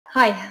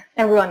Hi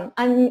everyone,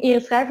 I'm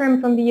ILSA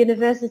from the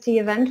University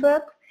of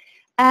Antwerp,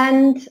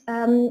 and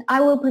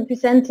I will be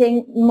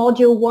presenting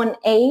Module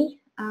 1A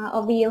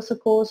of the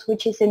ILSA course,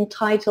 which is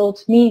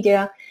entitled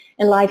Media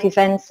and Live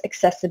Events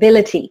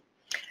Accessibility.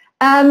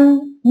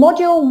 Module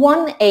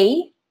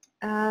 1A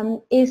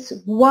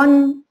is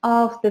one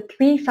of the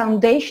three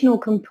foundational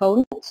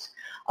components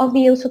of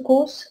the ILSA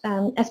course,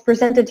 as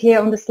presented here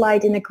on the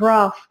slide in a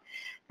graph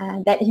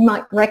that you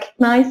might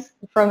recognize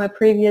from a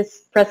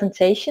previous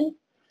presentation.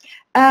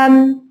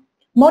 Module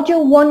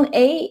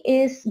 1A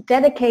is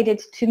dedicated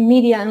to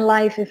media and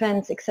live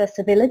events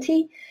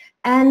accessibility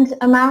and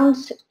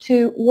amounts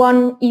to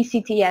 1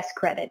 ECTS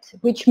credit,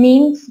 which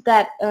means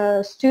that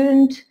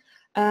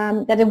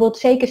it will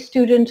take a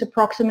student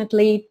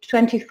approximately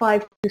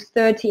 25 to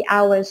 30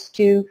 hours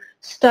to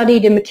study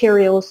the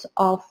materials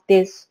of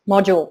this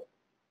module.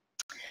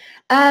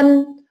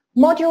 Module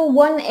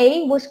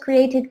 1A was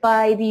created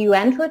by the IO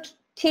Antwerp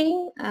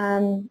team,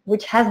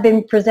 which has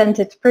been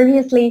presented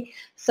previously.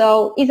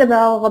 So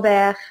Isabel,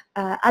 Robert,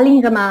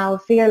 Aline Remaal,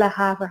 Veerle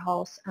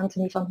Haverhals,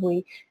 Anthony van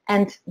Hooy,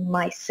 and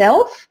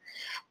myself.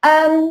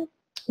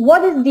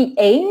 What is the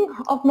aim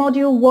of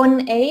Module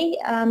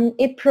 1A?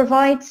 It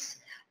provides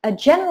a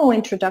general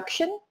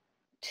introduction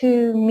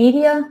to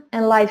media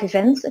and live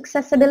events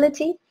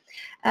accessibility,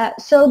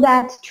 so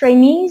that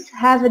trainees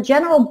have a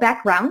general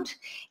background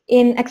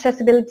in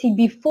accessibility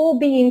before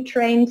being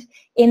trained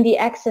in the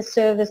access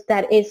service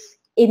that is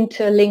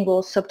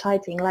interlingual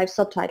subtitling, live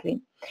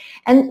subtitling.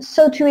 And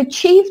so to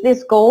achieve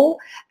this goal,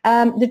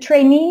 the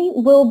trainee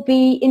will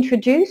be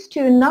introduced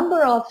to a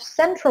number of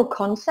central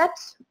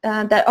concepts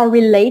that are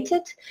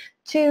related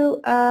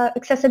to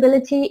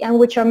accessibility and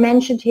which are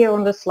mentioned here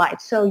on the slide.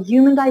 So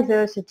human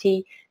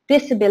diversity,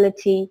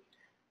 disability,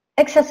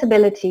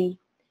 accessibility,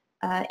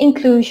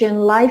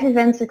 inclusion, live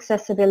events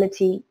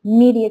accessibility,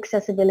 media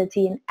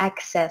accessibility, and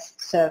access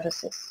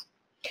services.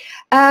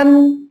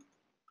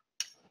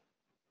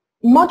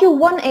 Module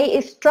 1A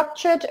is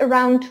structured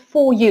around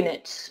 4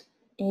 units.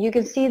 You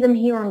can see them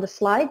here on the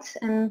slides,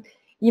 and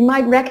you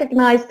might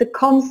recognize the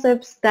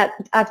concepts that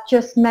I've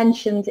just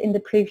mentioned in the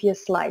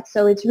previous slide.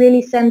 So it's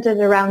really centered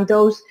around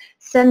those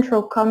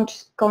central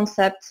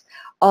concepts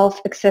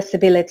of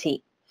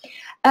accessibility.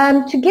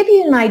 To give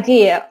you an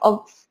idea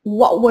of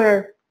what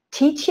we're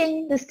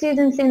teaching the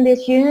students in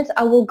this unit,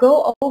 I will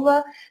go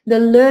over the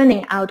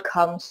learning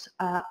outcomes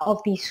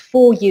of these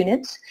 4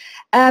 units.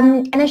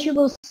 And as you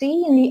will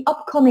see in the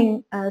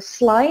upcoming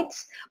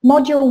slides,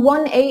 Module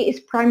 1A is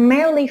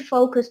primarily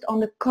focused on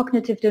the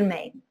cognitive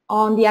domain,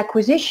 on the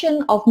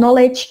acquisition of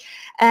knowledge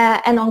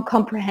and on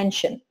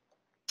comprehension.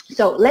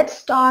 So let's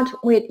start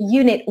with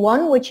Unit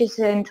 1, which is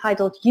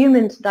entitled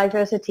Human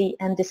Diversity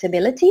and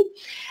Disability.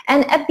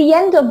 And at the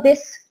end of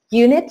this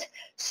unit,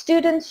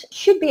 students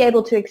should be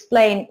able to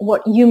explain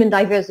what human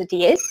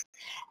diversity is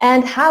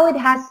and how it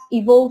has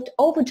evolved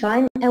over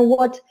time and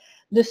what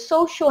the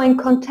social and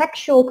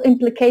contextual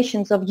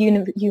implications of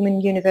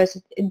human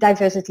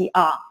diversity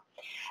are.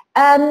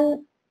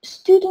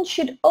 Students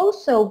should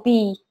also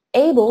be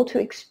able to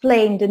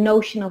explain the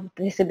notion of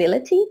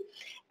disability,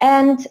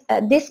 and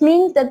this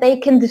means that they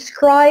can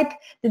describe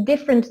the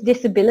different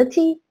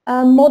disability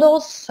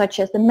models,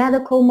 such as the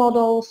medical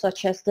model,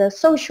 such as the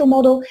social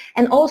model,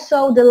 and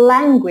also the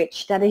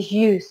language that is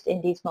used in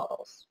these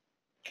models.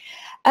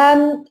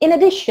 In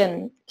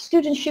addition,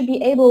 students should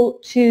be able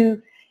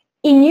to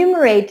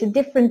enumerate the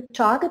different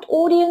target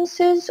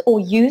audiences or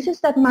users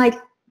that might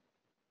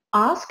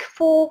ask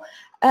for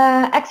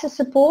access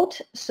support.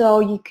 So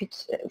you could,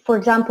 for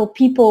example,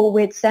 people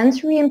with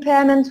sensory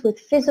impairments, with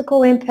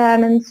physical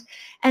impairments,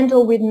 and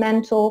or with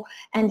mental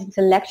and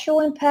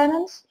intellectual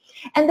impairments.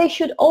 And they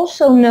should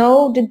also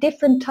know the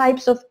different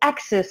types of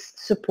access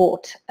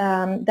support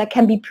that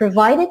can be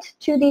provided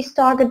to these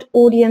target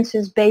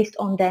audiences based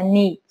on their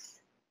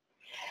needs.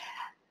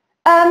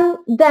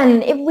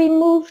 Then if we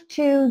move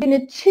to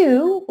Unit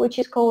 2, which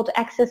is called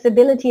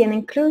Accessibility and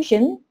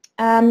Inclusion,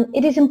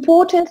 it is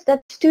important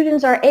that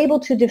students are able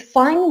to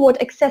define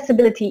what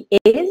accessibility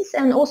is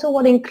and also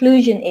what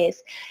inclusion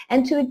is.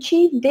 And to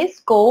achieve this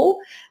goal,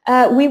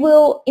 we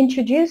will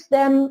introduce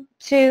them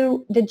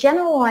to the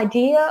general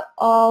idea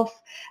of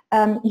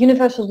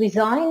universal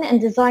design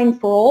and design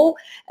for all,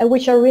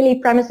 which are really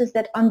premises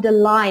that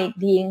underlie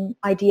the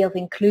idea of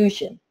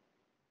inclusion.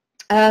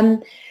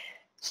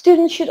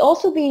 Students should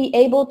also be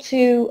able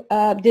to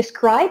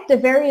describe the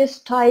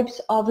various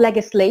types of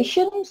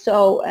legislation,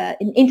 so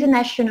in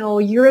international,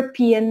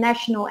 European,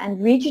 national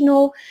and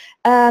regional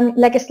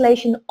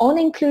legislation on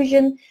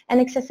inclusion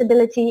and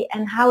accessibility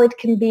and how it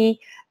can be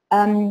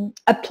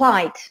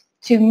applied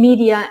to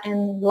media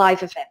and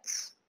live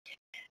events.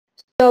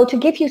 So to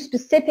give you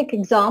specific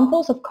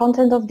examples of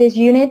content of this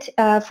unit,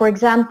 for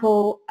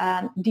example,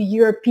 the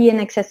European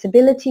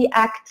Accessibility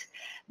Act,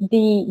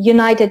 the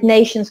United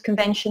Nations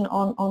Convention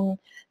on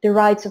the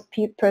Rights of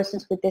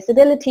Persons with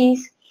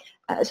Disabilities.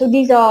 So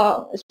these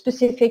are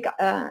specific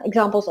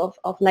examples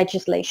of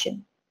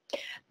legislation.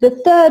 The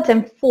third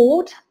and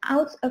fourth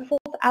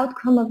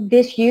outcome of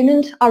this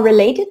unit are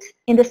related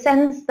in the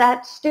sense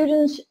that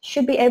students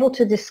should be able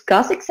to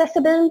discuss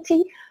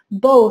accessibility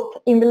both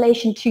in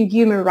relation to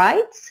human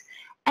rights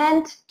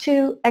and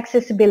to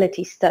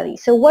accessibility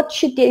studies. So what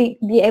should they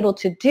be able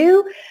to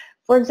do?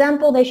 For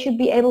example, they should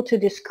be able to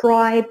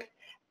describe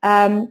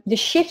the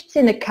shifts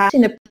in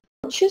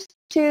approaches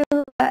to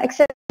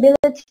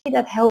accessibility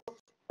that have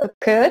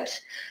occurred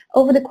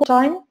over the course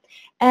of time.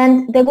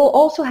 And they will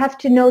also have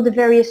to know the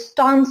various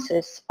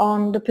stances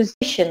on the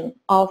position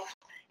of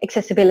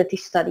accessibility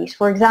studies.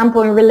 For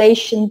example, in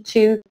relation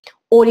to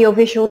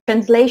audiovisual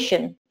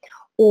translation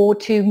or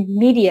to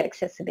media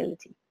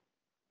accessibility.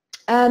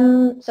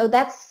 So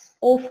that's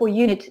all for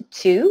Unit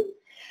 2.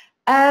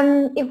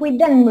 If we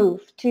then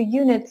move to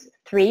Unit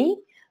 3,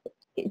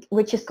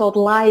 which is called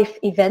Live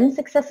Events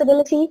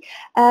Accessibility,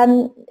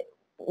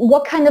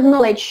 what kind of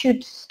knowledge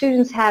should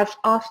students have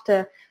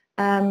after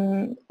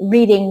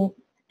reading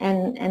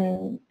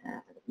and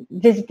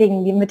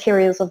visiting the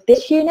materials of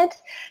this unit?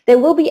 They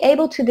will be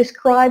able to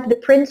describe the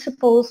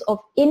principles of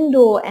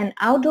indoor and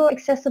outdoor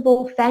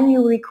accessible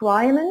venue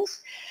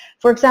requirements.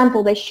 For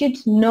example, they should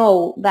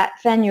know that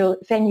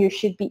venue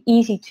should be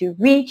easy to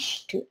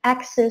reach, to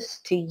access,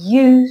 to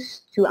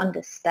use, to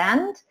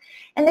understand.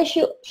 And they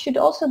should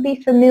also be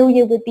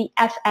familiar with the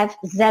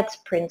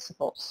FFZ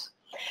principles.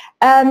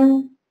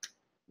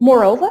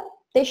 Moreover,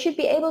 they should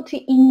be able to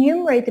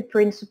enumerate the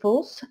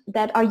principles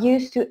that are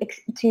used to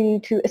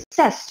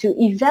assess, to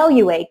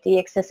evaluate the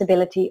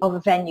accessibility of a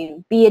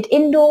venue, be it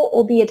indoor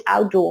or be it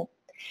outdoor.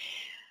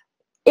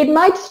 It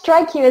might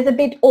strike you as a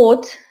bit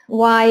odd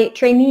why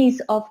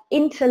trainees of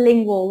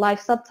interlingual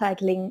live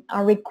subtitling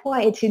are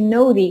required to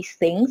know these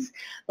things,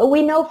 but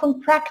we know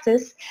from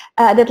practice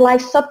that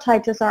live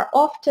subtitles are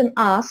often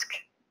asked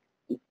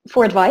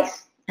for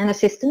advice and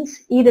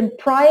assistance, either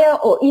prior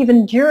or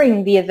even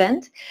during the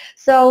event.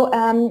 So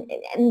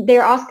and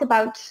they're asked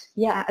about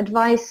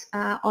advice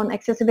on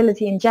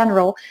accessibility in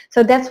general.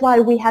 So that's why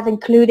we have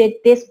included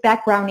this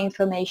background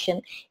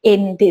information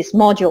in this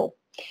module.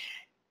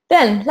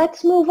 Then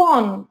let's move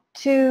on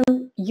to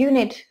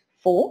Unit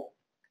 4,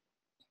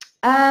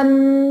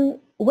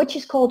 which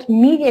is called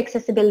Media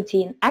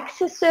Accessibility and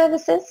Access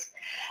Services,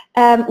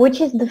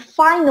 which is the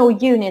final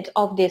unit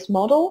of this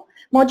module,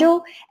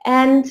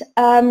 and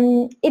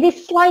it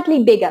is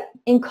slightly bigger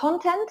in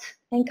content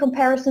in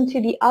comparison to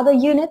the other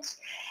units,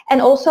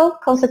 and also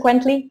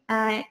consequently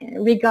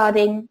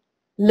regarding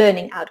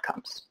learning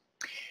outcomes.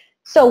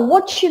 So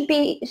what should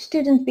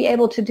students be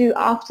able to do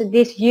after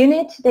this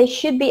unit? They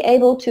should be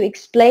able to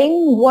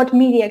explain what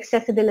media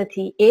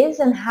accessibility is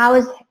and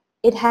how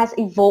it has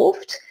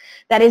evolved.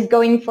 That is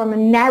going from a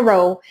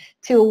narrow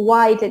to a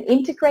wide and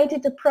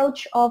integrated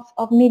approach of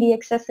media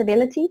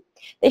accessibility.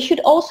 They should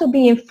also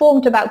be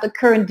informed about the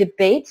current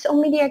debates on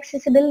media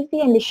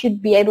accessibility, and they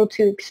should be able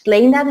to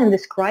explain that and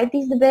describe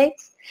these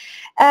debates.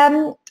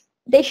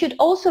 They should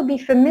also be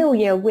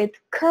familiar with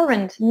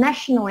current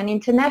national and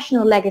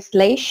international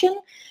legislation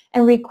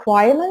and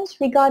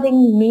requirements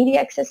regarding media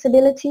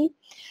accessibility.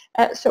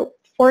 So,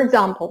 for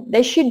example,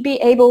 they should be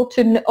able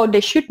to, or they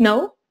should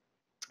know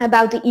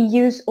about the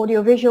EU's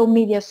Audiovisual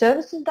Media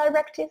Services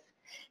Directive.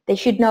 They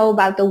should know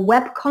about the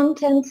Web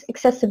Content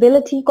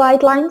Accessibility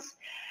Guidelines,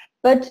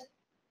 but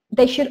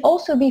they should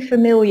also be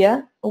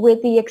familiar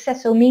with the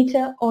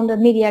Accessometer on the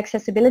Media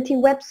Accessibility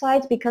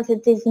website, because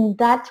it is in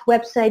that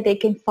website they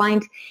can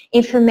find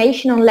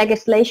information on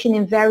legislation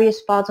in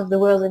various parts of the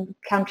world and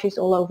countries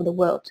all over the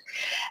world,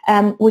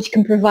 which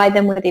can provide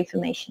them with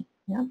information.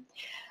 Yeah.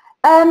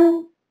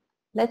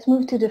 Let's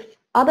move to the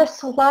other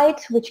slide,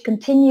 which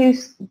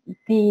continues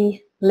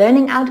the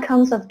learning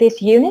outcomes of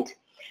this unit.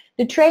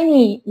 The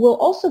trainee will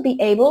also be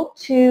able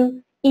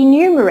to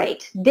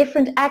enumerate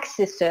different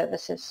access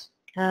services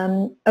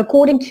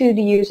according to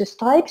the user's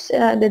types,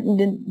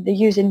 the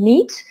user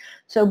needs.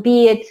 So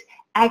be it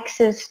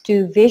access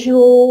to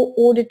visual,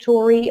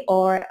 auditory,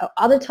 or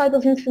other type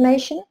of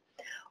information,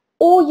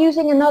 or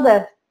using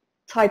another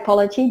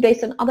typology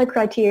based on other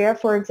criteria,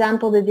 for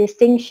example, the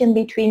distinction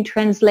between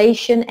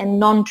translation and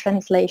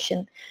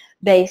non-translation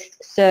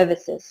based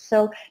services.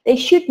 So they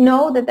should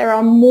know that there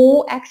are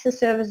more access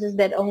services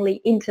than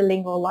only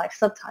interlingual live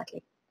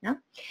subtitling. Yeah?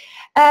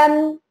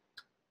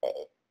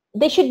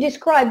 They should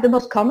describe the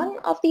most common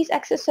of these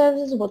access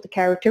services, what the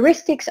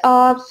characteristics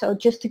are. So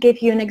just to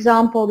give you an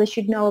example, they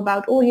should know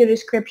about audio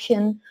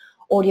description,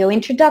 audio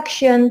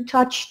introduction,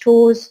 touch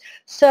tools,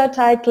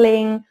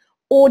 surtitling,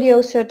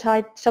 audio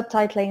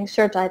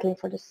subtitling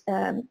for the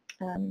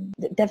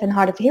deaf and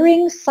hard of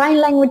hearing, sign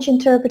language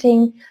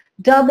interpreting,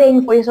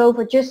 dubbing,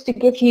 voiceover, just to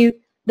give you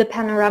the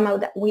panorama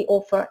that we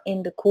offer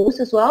in the course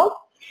as well.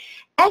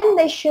 And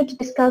they should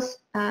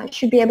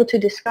be able to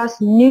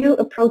discuss new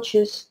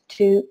approaches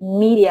to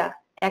media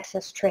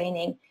access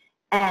training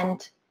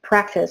and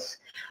practice.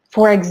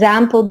 For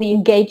example, the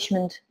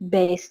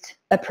engagement-based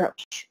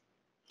approach.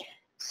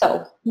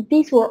 So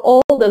these were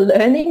all the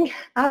learning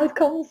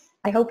outcomes.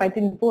 I hope I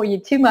didn't bore you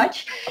too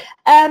much.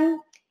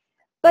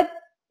 But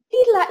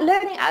These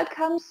learning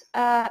outcomes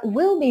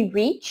will be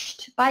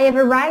reached by a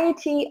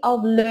variety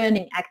of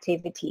learning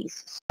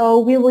activities. So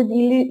we will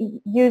be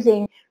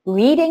using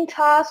reading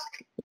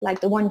tasks, like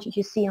the one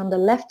you see on the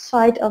left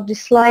side of the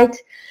slide,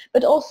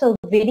 but also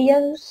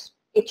videos,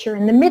 picture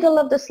in the middle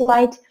of the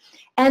slide.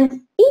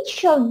 And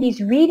each of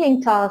these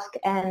reading tasks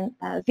and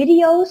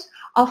videos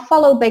are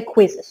followed by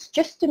quizzes,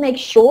 just to make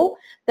sure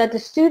that the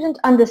student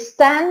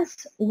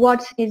understands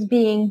what is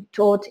being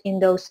taught in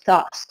those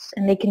tasks,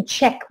 and they can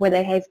check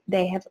whether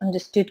they have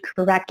understood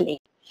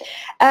correctly.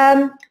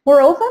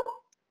 Moreover,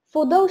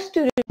 for those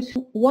students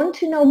who want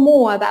to know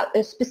more about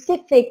a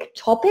specific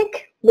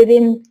topic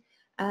within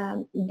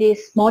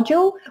this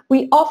module,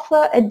 we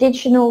offer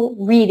additional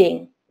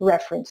reading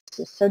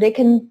references, so they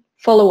can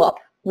follow up,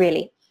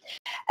 really.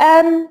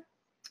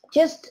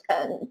 Just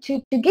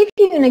to give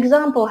you an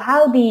example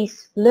how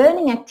these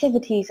learning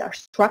activities are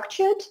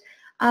structured,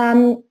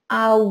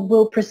 I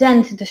will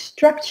present the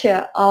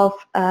structure of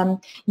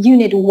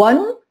Unit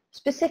 1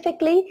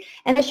 specifically.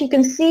 And as you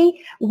can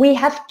see, we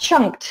have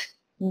chunked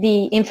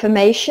the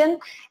information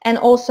and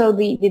also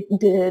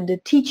the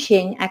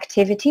teaching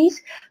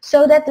activities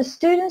so that the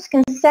students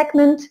can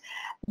segment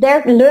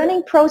their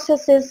learning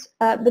processes,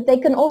 but they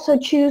can also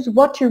choose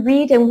what to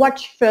read and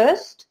watch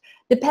first,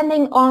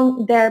 depending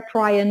on their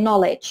prior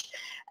knowledge.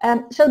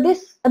 So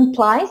this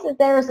implies that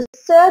there is a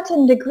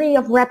certain degree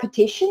of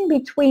repetition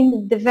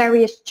between the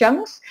various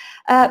chunks,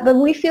 but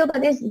we feel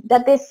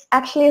that this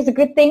actually is a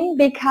good thing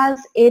because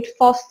it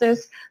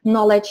fosters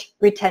knowledge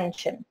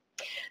retention.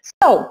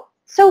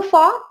 So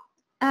far,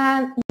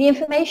 the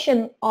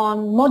information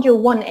on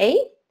Module 1A.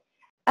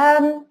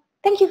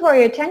 Thank you for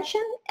your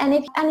attention, and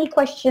if any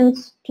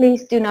questions,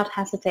 please do not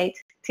hesitate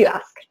to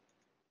ask.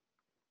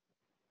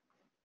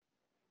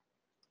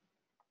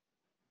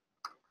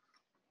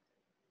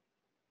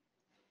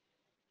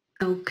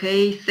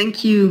 Okay,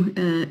 thank you,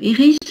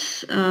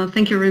 Iris.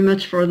 Thank you very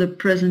much for the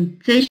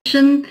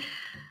presentation.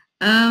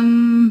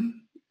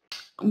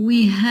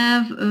 We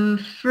have a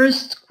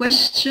first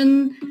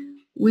question,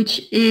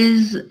 which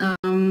is,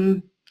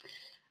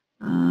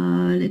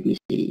 let me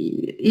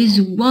see, is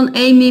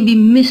 1A maybe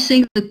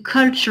missing the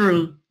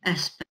cultural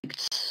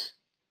aspects?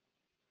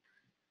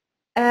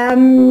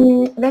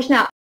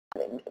 Veshna,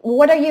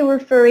 what are you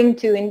referring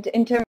to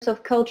in terms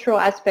of cultural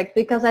aspect?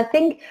 Because I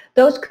think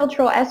those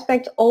cultural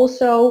aspects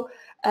also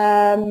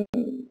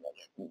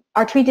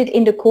are treated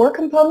in the core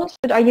components,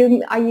 but are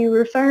you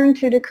referring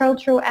to the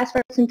cultural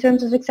aspects in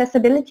terms of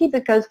accessibility?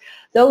 Because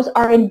those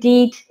are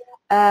indeed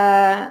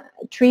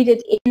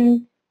treated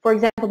in, for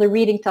example, the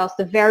reading task,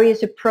 the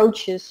various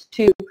approaches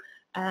to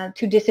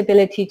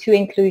disability, to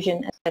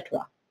inclusion,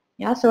 etc.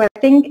 Yeah, so I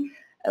think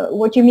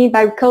what you mean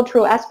by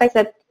cultural aspects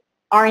that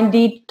are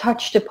indeed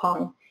touched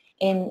upon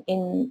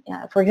in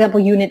for example,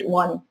 Unit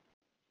 1.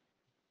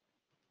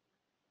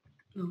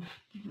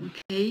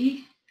 Okay.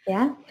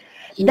 Yeah.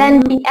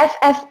 Then the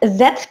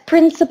FFZ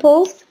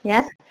principles.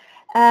 Yes.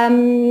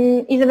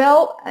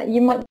 Isabel,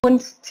 you might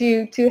want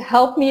to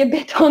help me a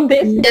bit on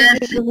this. Yes.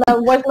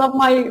 That was not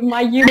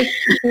my unit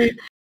to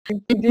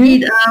do.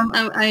 Indeed,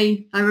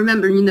 I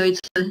remember. You know,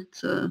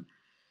 it's a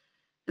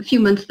few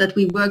months that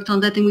we worked on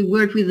that, and we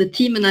worked with the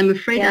team. And I'm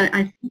afraid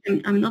I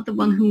think I'm not the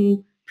one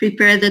who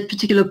prepared that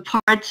particular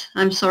part.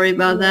 I'm sorry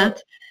about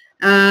that.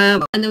 I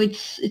know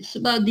it's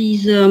about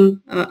these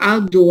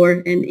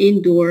outdoor and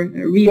indoor,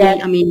 really.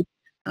 Yes. I mean,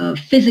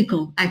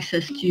 physical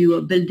access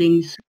to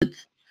buildings. But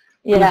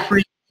I'm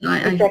afraid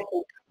I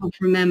don't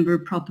remember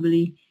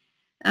properly.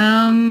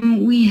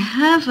 We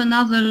have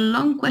another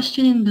long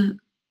question in the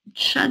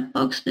chat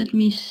box. Let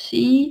me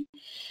see.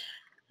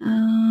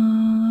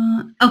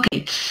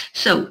 Okay,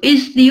 so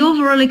is the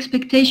overall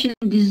expectation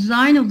and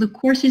design of the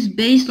courses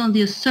based on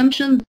the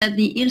assumption that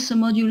the ILSA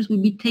modules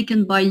will be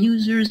taken by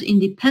users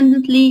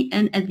independently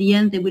and at the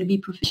end they will be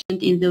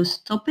proficient in those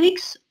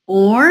topics?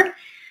 Or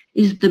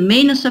is the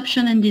main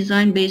assumption and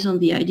design based on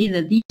the idea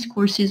that these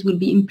courses will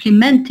be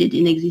implemented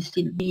in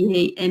existing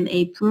BA,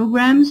 MA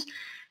programs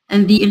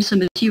and the ILSA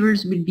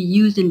materials will be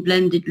used in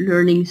blended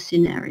learning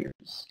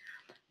scenarios?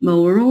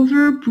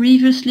 Moreover,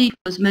 previously it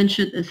was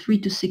mentioned a 3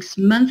 to 6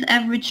 month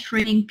average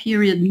training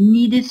period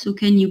needed, so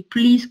can you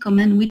please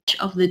comment which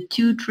of the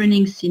two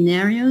training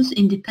scenarios,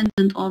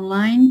 independent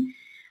online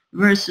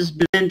versus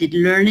blended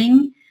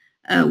learning,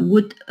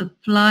 would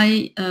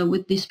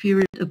this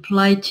period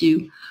apply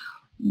to?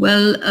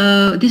 Well,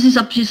 this is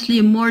obviously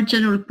a more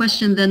general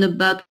question than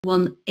about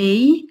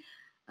 1A.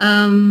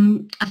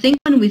 I think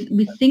when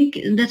we think,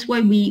 and that's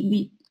why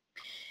we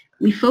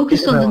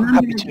focus on the number.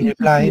 Happy to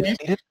reply if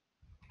needed.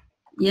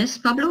 Yes,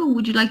 Pablo,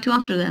 would you like to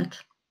answer that?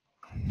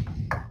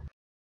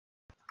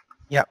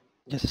 Yeah,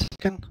 just a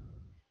second.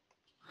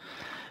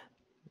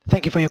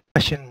 Thank you for your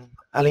question,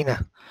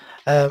 Alina.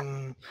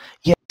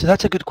 Yeah, so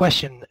that's a good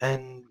question,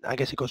 and I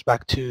guess it goes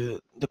back to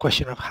the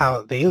question of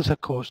how the ILSA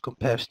course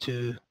compares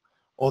to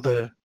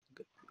other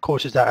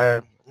courses that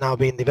are now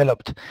being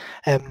developed.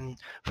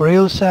 For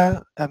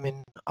ILSA, I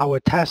mean, our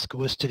task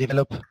was to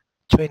develop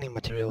training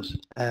materials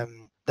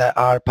that that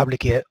are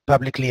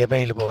publicly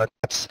available, and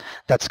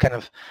that's kind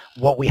of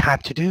what we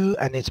had to do,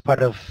 and it's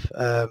part of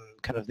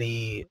kind of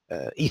the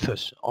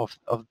ethos of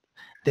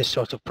this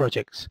sort of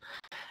projects.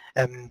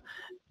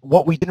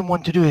 What we didn't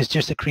want to do is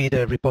just to create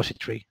a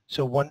repository.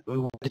 So we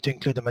wanted to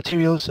include the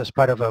materials as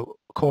part of a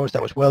course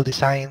that was well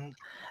designed,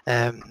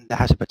 that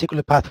has a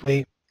particular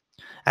pathway,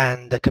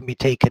 and that can be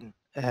taken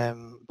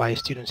by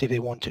students if they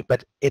want to.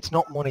 But it's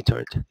not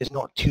monitored, it's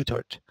not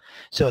tutored.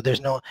 So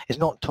it's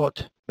not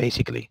taught,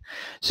 basically.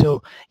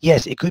 So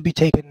yes, it could be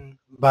taken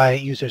by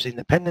users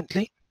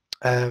independently.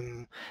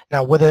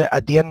 Now, whether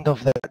at the end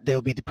of that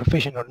they'll be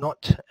proficient or not,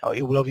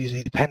 it will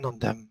obviously depend on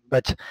them.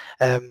 But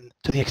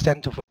to the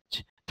extent to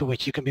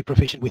which you can be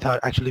proficient without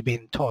actually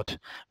being taught,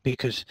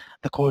 because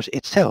the course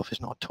itself is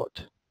not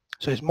taught.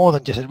 So it's more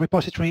than just a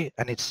repository,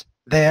 and it's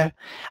there,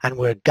 and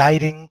we're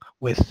guiding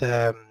with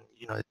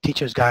you know,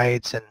 teachers'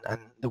 guides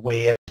and the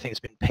way everything's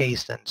been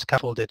paced and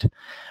scaffolded,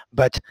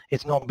 but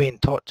it's not being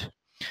taught.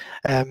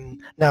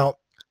 Now,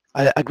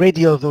 a great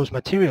deal of those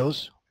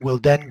materials will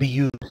then be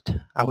used,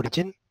 I would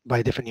imagine,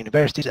 by different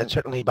universities, and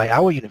certainly by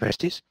our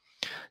universities,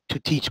 to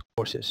teach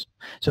courses.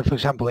 So, for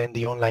example, in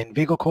the online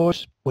Vigo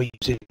course, we're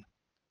using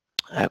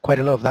quite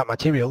a lot of that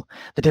material.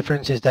 The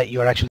difference is that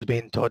you are actually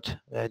being taught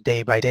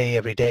day by day,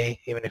 every day,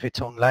 even if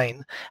it's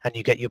online, and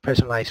you get your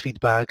personalized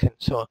feedback. And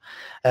so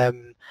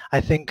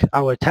I think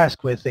our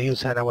task with the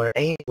ILSA and our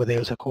aim with the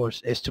ILSA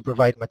course is to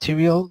provide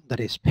material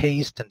that is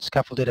paced and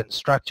scaffolded and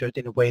structured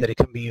in a way that it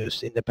can be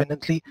used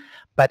independently,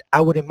 but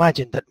I would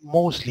imagine that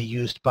mostly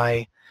used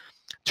by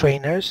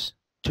trainers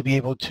to be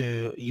able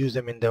to use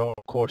them in their own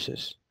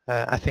courses.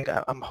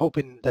 I'm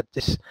hoping that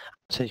this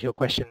answers your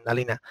question,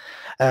 Alina.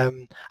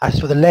 As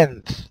for the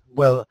length,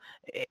 well,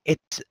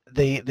 it's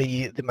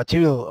the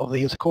material of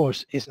the ILSA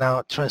course is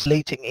now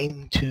translating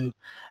into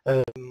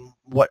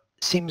what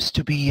seems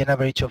to be an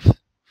average of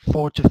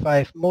 4 to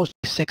 5, mostly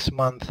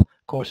 6-month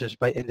courses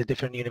in the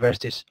different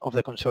universities of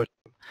the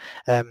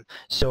consortium.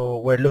 So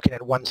we're looking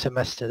at 1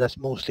 semester. That's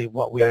mostly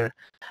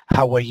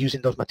how we're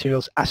using those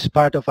materials as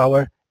part of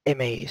our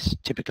MAs.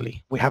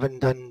 Typically, we haven't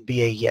done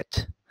BA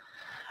yet.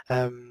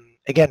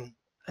 Again,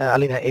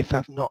 Alina, if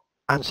I've not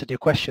answered your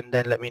question,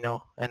 then let me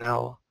know, and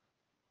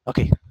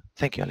okay,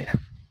 thank you, Alina.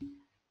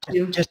 Thank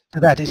you. Just to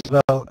that as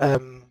well,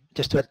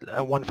 just to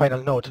add one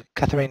final note,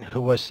 Catherine,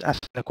 who was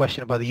asking a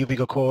question about the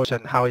UVigo course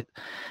and how it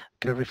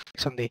kind of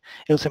reflects on the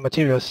ILSA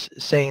materials,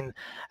 saying,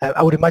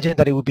 I would imagine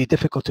that it would be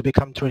difficult to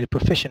become truly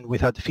proficient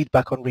without the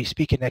feedback on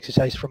re-speaking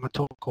exercise from a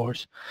talk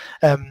course.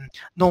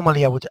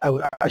 Normally,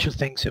 I should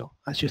think so.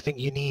 I should think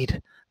you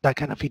need that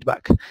kind of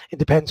feedback. It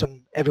depends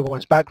on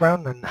everyone's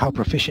background and how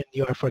proficient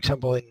you are, for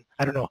example, in,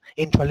 I don't know,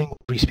 intralingual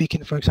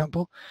re-speaking, for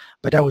example.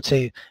 But I would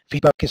say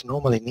feedback is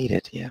normally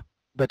needed, yeah.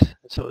 But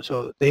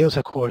so the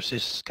ILSA course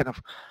is kind of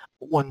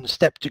one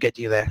step to get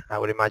you there, I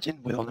would imagine,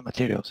 with all the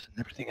materials and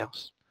everything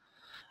else.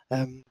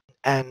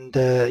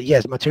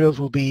 Yes, materials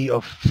will be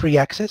of free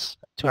access,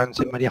 to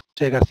answer Maria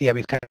Jose Garcia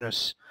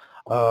Vizcaino's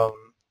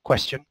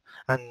question,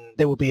 and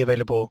they will be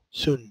available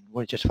soon.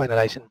 We're just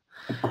finalizing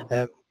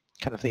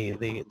kind of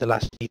the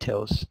last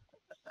details,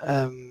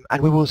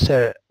 and we will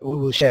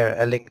share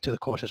a link to the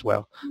course as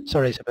well.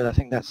 Sorry, Isabel, I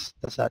think that's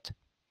that.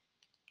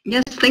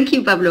 Yes, thank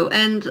you, Pablo.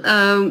 And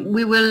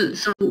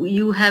so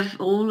you have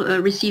all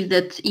received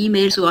that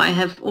email, so I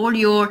have all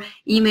your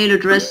email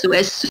address. So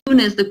as soon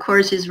as the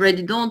course is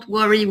ready, don't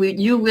worry,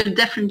 you will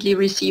definitely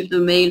receive the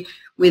mail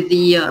with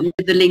the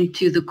link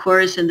to the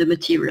course and the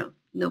material.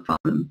 No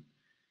problem.